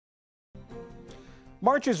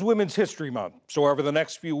March is Women's History Month, so over the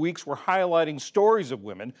next few weeks, we're highlighting stories of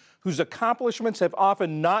women whose accomplishments have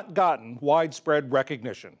often not gotten widespread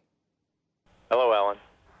recognition. Hello, Ellen.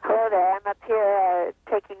 Hello there. I'm up here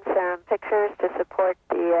taking some pictures to support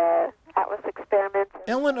the Atlas experiments.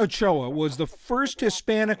 Ellen Ochoa was the first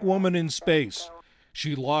Hispanic woman in space.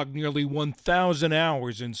 She logged nearly 1,000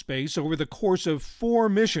 hours in space over the course of 4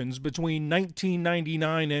 missions between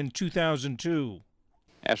 1999 and 2002.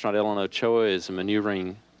 Astronaut Ellen Ochoa is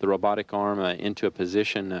maneuvering the robotic arm into a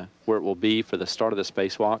position where it will be for the start of the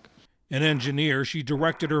spacewalk. An engineer, she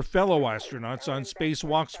directed her fellow astronauts on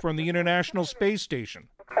spacewalks from the International Space Station.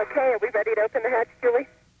 Okay, are we ready to open the hatch, Julie?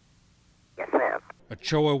 Yes, ma'am.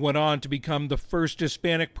 Ochoa went on to become the first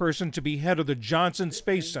Hispanic person to be head of the Johnson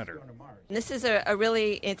Space Center. This is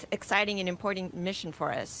it's exciting and important mission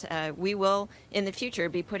for us. We will, in the future,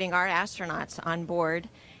 be putting our astronauts on board,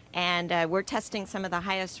 and we're testing some of the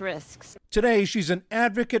highest risks. Today, she's an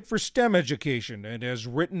advocate for STEM education and has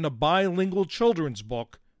written a bilingual children's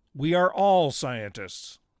book, We Are All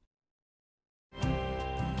Scientists.